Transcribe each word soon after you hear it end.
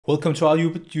Welcome to our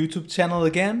YouTube channel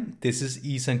again. This is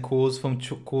Isan Kors from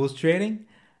Kors Trading,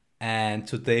 and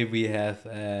today we have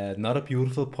another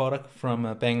beautiful product from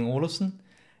Bang Olufsen.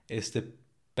 It's the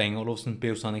Bang Olufsen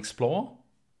Beosound Explore.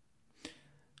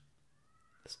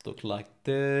 Let's look like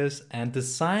this, and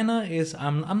designer is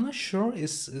I'm not sure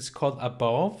it's called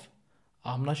Above.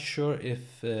 I'm not sure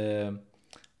if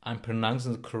I'm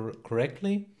pronouncing it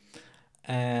correctly.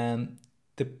 And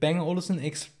the Bang Olufsen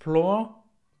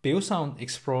Beosound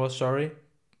Explore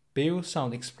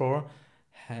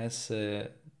has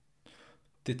the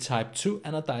type 2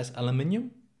 anodized aluminum.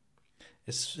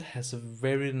 It has a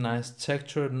very nice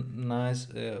texture, nice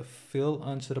feel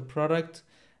onto the product,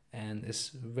 and it's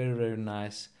very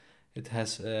nice. It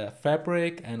has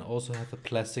fabric and also have a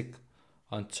plastic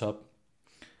on top.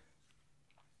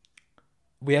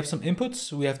 We have some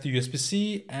inputs. We have the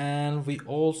USB-C, and we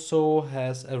also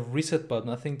has a reset button.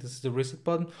 I think this is the reset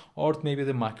button, or maybe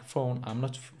the microphone. I'm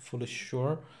not fully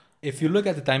sure. If you look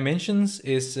at the dimensions,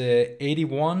 it's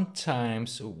 81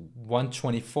 times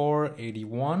 124,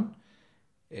 81.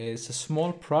 It's a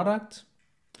small product.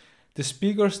 The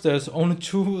speakers, there's only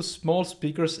two small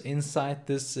speakers inside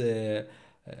this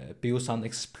Beosound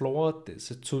Explore. It's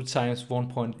a 2 times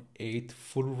 1.8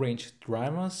 full range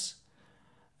drivers.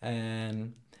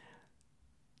 And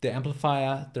the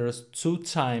amplifier, there's 2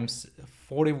 times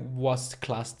 40 watts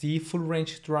Class D full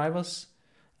range drivers,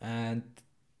 and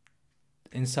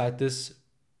inside this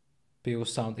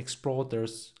Beosound Explore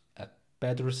there's a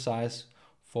battery size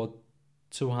for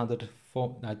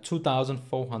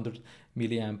 2400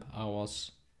 milliamp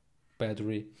hours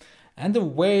battery, and the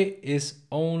weight is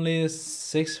only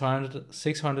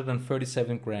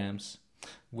 637 grams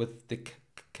with the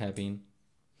cabin.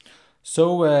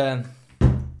 So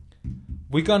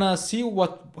we're gonna see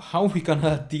how we're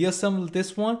gonna deassemble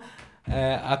this one.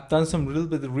 I've done some little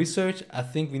bit of research. I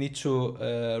think we need to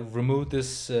remove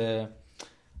this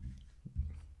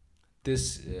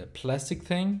plastic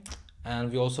thing,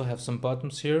 and we also have some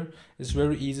buttons here. It's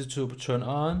very easy to turn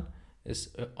on. It's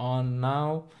on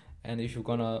now, and if you're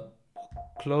gonna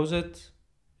close it,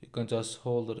 you can just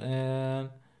hold it in,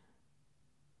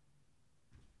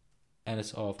 and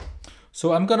it's off.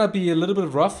 So I'm gonna be a little bit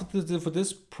rough for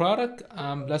this product.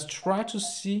 Let's try to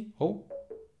see. So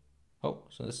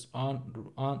it's on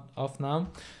off now.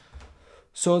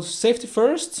 So safety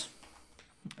first.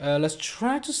 Let's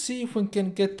try to see if we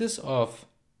can get this off.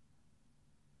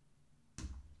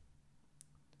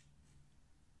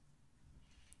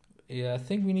 Yeah, I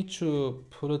think we need to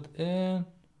put it in.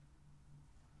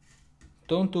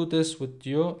 Don't do this with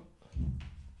your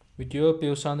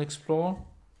Beosound Explore.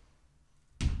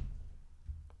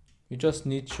 You just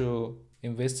need to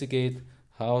investigate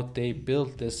how they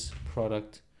built this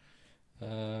product.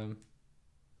 And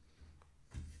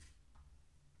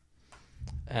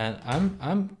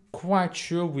I'm quite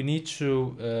sure we need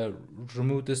to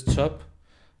remove this top.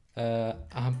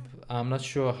 I'm not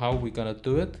sure how we're gonna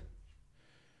do it.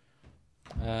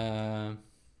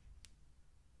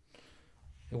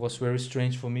 It was very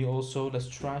strange for me also. Let's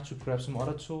try to grab some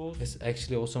other tools. It's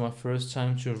actually also my first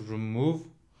time to remove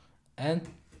and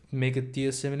make it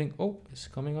deassembling. Oh, it's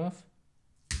coming off.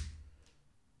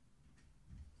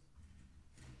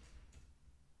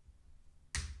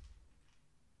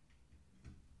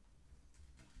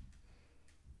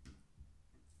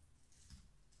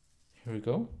 Here we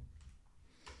go.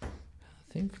 I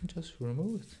think we can just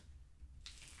remove it.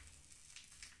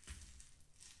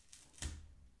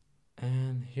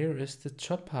 And here is the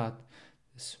top part.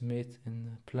 It's made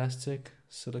in plastic,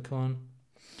 silicone.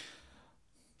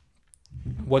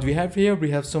 What we have here,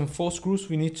 we have some 4 screws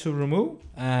we need to remove,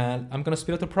 and I'm gonna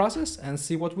speed up the process and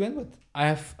see what we end with.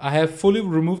 I have fully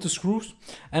removed the screws,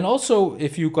 and also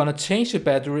if you're gonna change the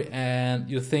battery and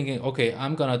you're thinking, okay,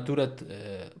 I'm gonna do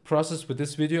that process with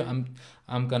this video,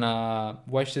 I'm gonna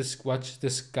watch this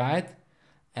guide,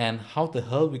 and how the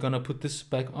hell we're gonna put this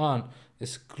back on.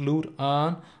 It's glued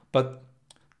on, but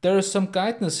there is some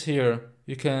guidance here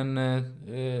you can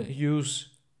use.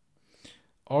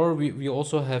 Or we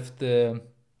also have the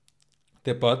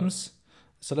buttons.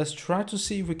 So let's try to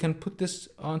see if we can put this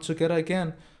on together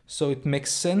again. So it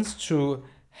makes sense to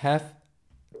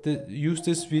use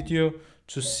this video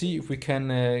to see if we can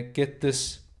get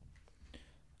this.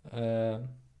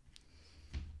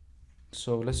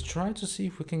 So let's try to see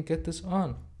if we can get this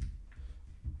on.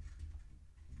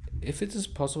 If it is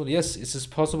possible, yes, it is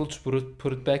possible to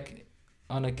put it back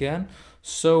on again.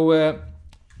 So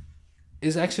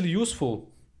it's actually useful.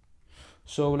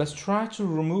 So let's try to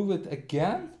remove it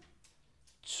again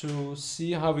to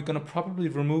see how we're gonna probably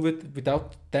remove it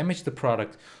without damage the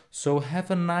product. So have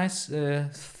a nice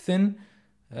thin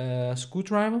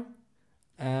screwdriver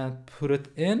and put it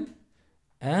in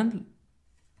and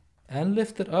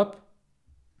lift it up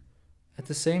at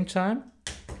the same time.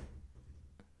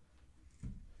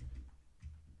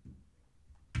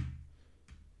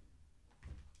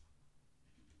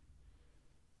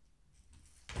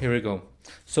 Here we go.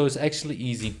 So it's actually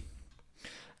easy.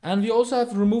 And we also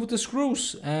have removed the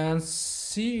screws and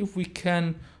see if we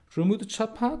can remove the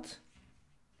top part.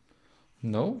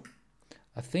 No,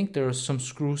 I think there are some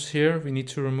screws here we need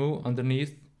to remove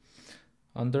underneath,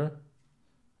 under,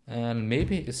 and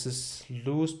maybe this is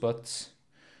loose, but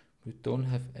we don't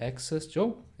have access.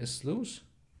 Oh, it's loose.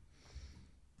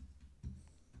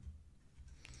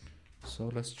 So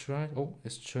let's try. Oh,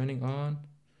 it's turning on.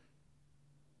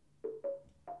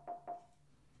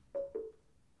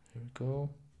 Here we go.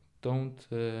 Don't.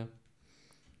 Here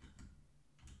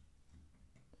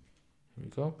we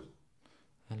go.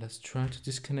 And let's try to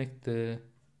disconnect the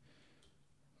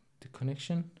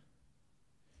connection.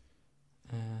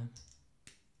 And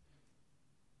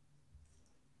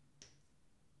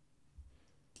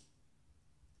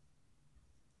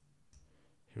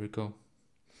here we go.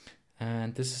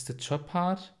 And this is the top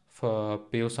part for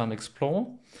Beosound Explore.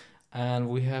 And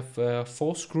we have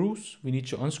 4 screws we need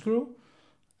to unscrew.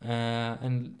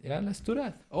 And yeah, let's do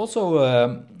that.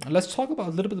 Also, let's talk about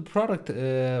a little bit of the product.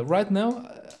 Right now,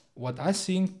 what I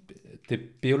seen, the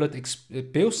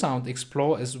Beosound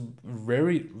Explore is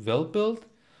very well built,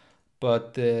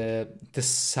 but the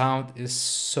sound is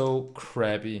so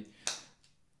crappy.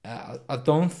 I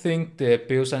don't think the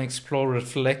Beosound Explore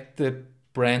reflect the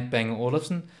brand Bang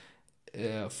Olufsen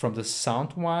from the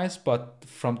sound wise, but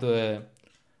from the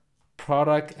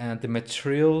product and the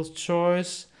material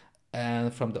choice,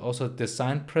 and from the also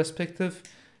design perspective,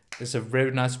 it's a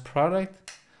very nice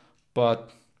product,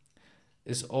 but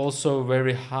it's also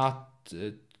very hard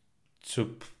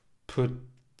to put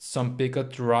some bigger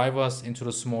drivers into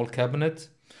the small cabinet.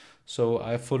 So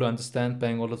I fully understand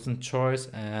Bang Olufsen choice,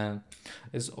 and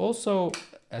it's also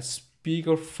a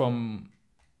speaker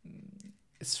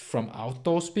it's from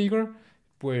outdoor speaker,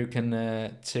 where you can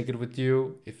take it with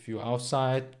you if you're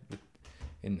outside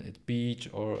in a beach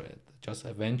or just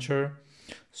adventure.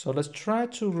 So let's try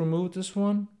to remove this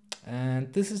one.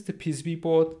 And this is the PCB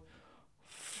board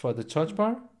for the touch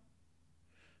bar.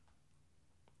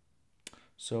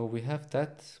 So we have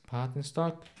that part in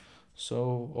stock.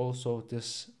 So also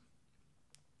this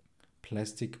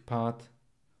plastic part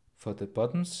for the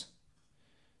buttons.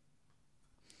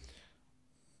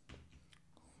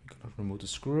 We're gonna remove the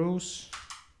screws.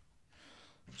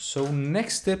 So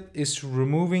next step is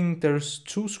removing, there's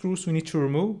 2 screws we need to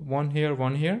remove, one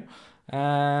here,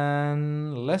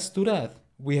 and let's do that.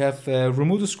 We have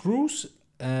removed the screws.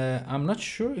 I'm not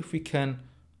sure if we can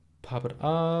pop it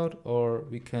out or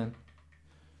we can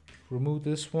remove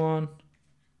this one.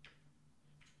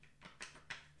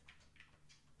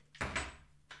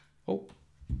 Oh,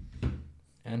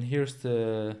 and here's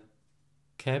the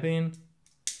cabin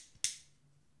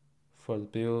for the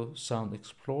Beosound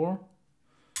Explore.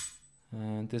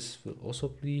 And this will also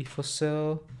be for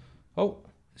sale. Oh,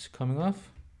 it's coming off.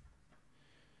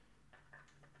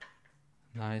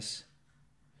 Nice.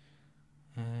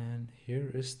 And here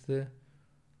is the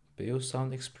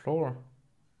Beosound Explore.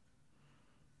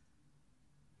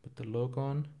 Put the logo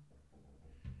on.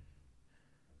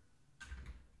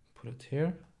 Put it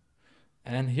here.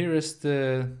 And here is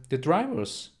the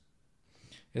drivers.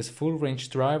 It's full range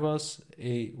drivers,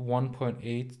 a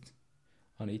 1.8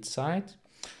 on each side.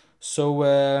 So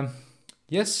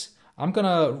yes, I'm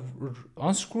gonna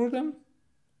unscrew them.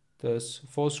 There's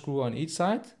 4 screws on each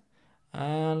side,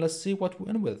 and let's see what we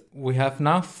end with. We have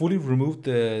now fully removed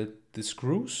the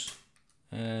screws,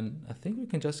 and I think we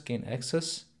can just gain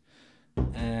access.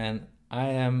 And I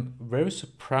am very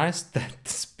surprised that the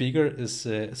speaker is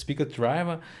speaker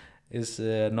driver is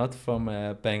not from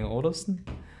Bang Olufsen.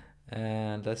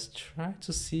 And let's try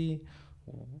to see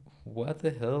what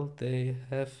the hell they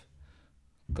have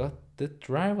got the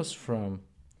drivers from.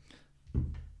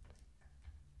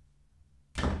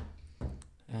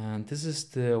 And this is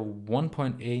the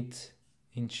 1.8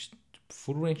 inch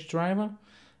full range driver,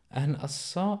 and I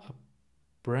saw a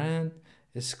brand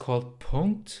is called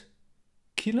Punkt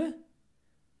Kilde.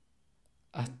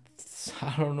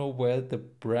 I don't know where the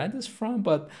brand is from,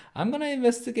 but I'm gonna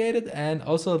investigate it and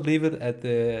also leave it at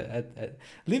the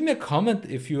leave me a comment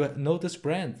if you know this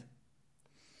brand.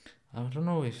 I don't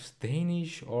know if it's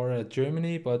Danish or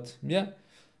Germany, but yeah,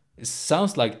 it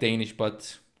sounds like Danish,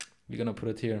 but we're gonna put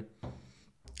it here.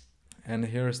 And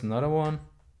here's another one.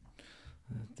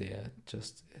 They are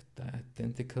just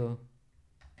identical.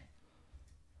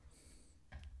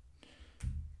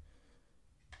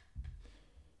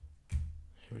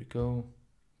 Here we go,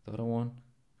 the other one.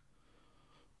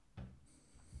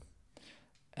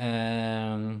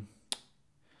 And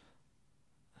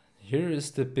here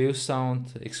is the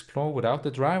Beosound Explore without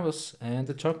the drivers and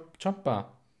the jump bar.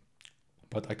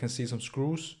 But I can see some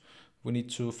screws we need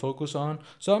to focus on.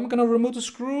 So I'm gonna remove the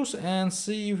screws and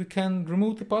see if we can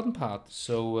remove the bottom part.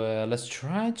 So let's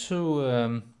try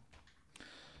to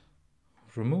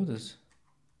remove this.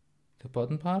 The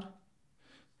bottom part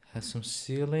has some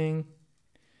sealing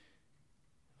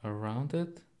around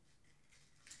it.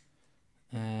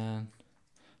 And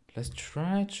let's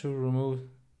try to remove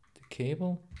the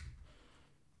cable.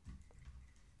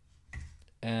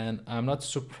 And I'm not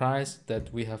surprised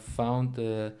that we have found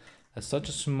such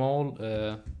a small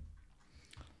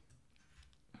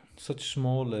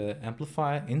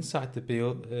amplifier inside the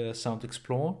Beosound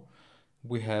Explorer.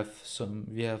 We have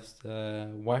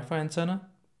Wi-Fi antenna,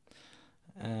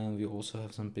 and we also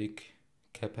have some big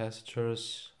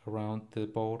capacitors around the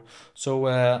board. So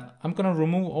I'm gonna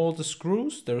remove all the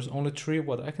screws. There's only 3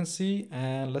 what I can see,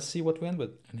 and let's see what we end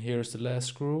with. And here's the last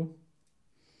screw.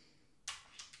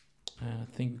 I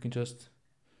think we can just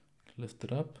lift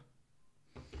it up.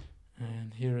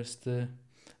 And here is the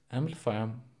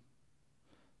amplifier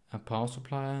and power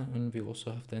supply, and we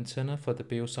also have the antenna for the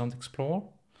Beosound Explorer.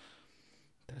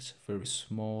 That's a very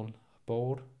small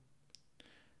board.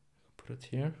 Put it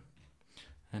here.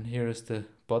 And here is the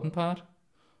bottom part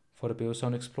for the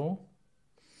Beosound Explorer.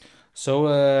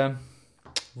 So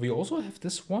we also have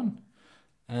this one,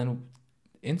 and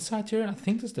inside here I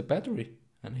think there's the battery,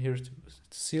 and here's the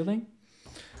sealing.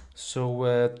 So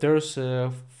there's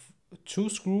 2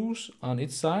 screws on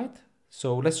each side.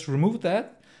 So let's remove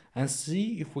that and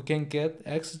see if we can get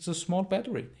access to a small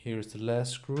battery. Here's the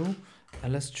last screw,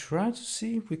 and let's try to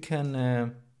see if we can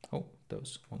oh,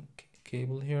 there's one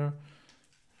cable here,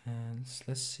 and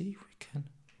let's see if we can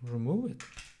remove it.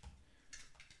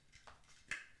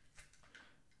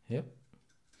 Yep.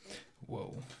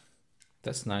 Whoa,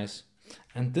 that's nice.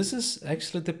 And this is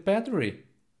actually the battery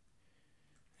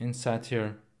inside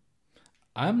here.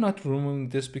 I'm not removing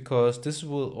this because this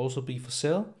will also be for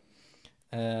sale.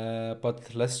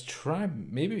 But let's try,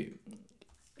 maybe,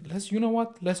 you know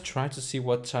what? Let's try to see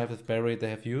what type of battery they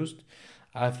have used.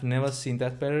 I've never seen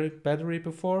that battery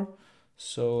before.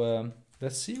 So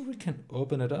let's see if we can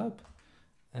open it up.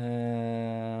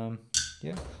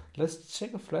 Yeah, let's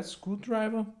take a flat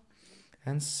screwdriver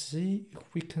and see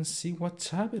if we can see what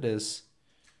type it is.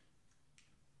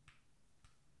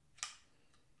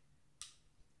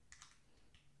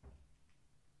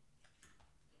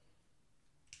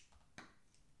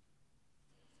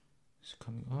 It's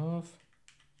coming off.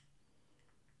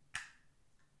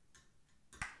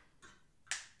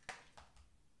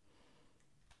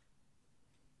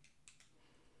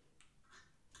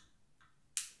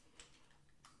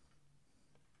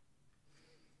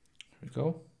 Here we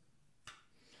go.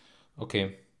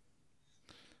 Okay.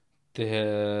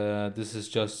 This is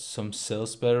just some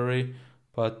sales battery,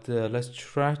 but let's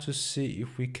try to see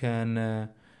if we can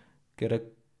get a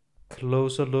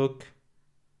closer look.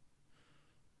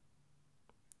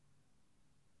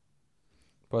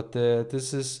 But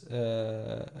this is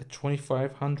a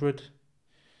 2500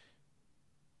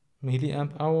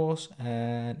 milliamp hours,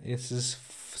 and it is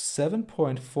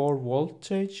 7.4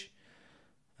 voltage,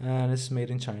 and it's made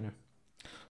in China.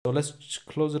 So let's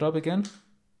close it up again.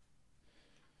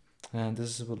 And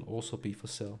this will also be for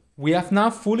sale. We have now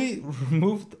fully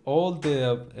removed all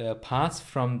the parts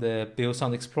from the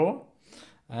Beosound Explorer.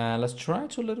 Let's try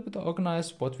to a little bit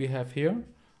organize what we have here.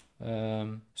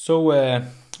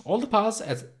 All the parts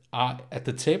are at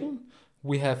the table.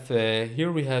 We have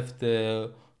here we have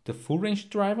the full range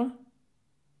driver,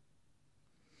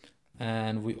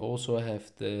 and we also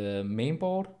have the main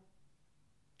board,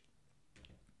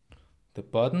 the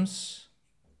buttons,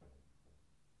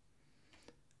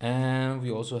 and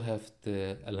we also have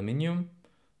the aluminium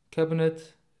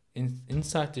cabinet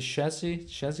inside the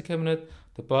chassis cabinet,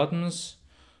 the buttons,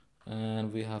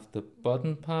 and we have the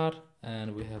button part,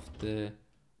 and we have the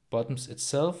buttons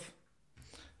itself.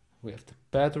 We have the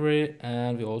battery,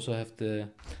 and we also have the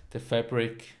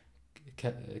fabric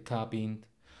carbine.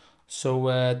 So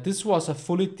this was a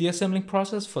fully deassembling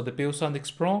process for the Beosound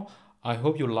Explorer. I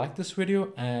hope you liked this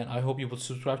video, and I hope you will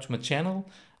subscribe to my channel,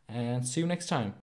 and see you next time.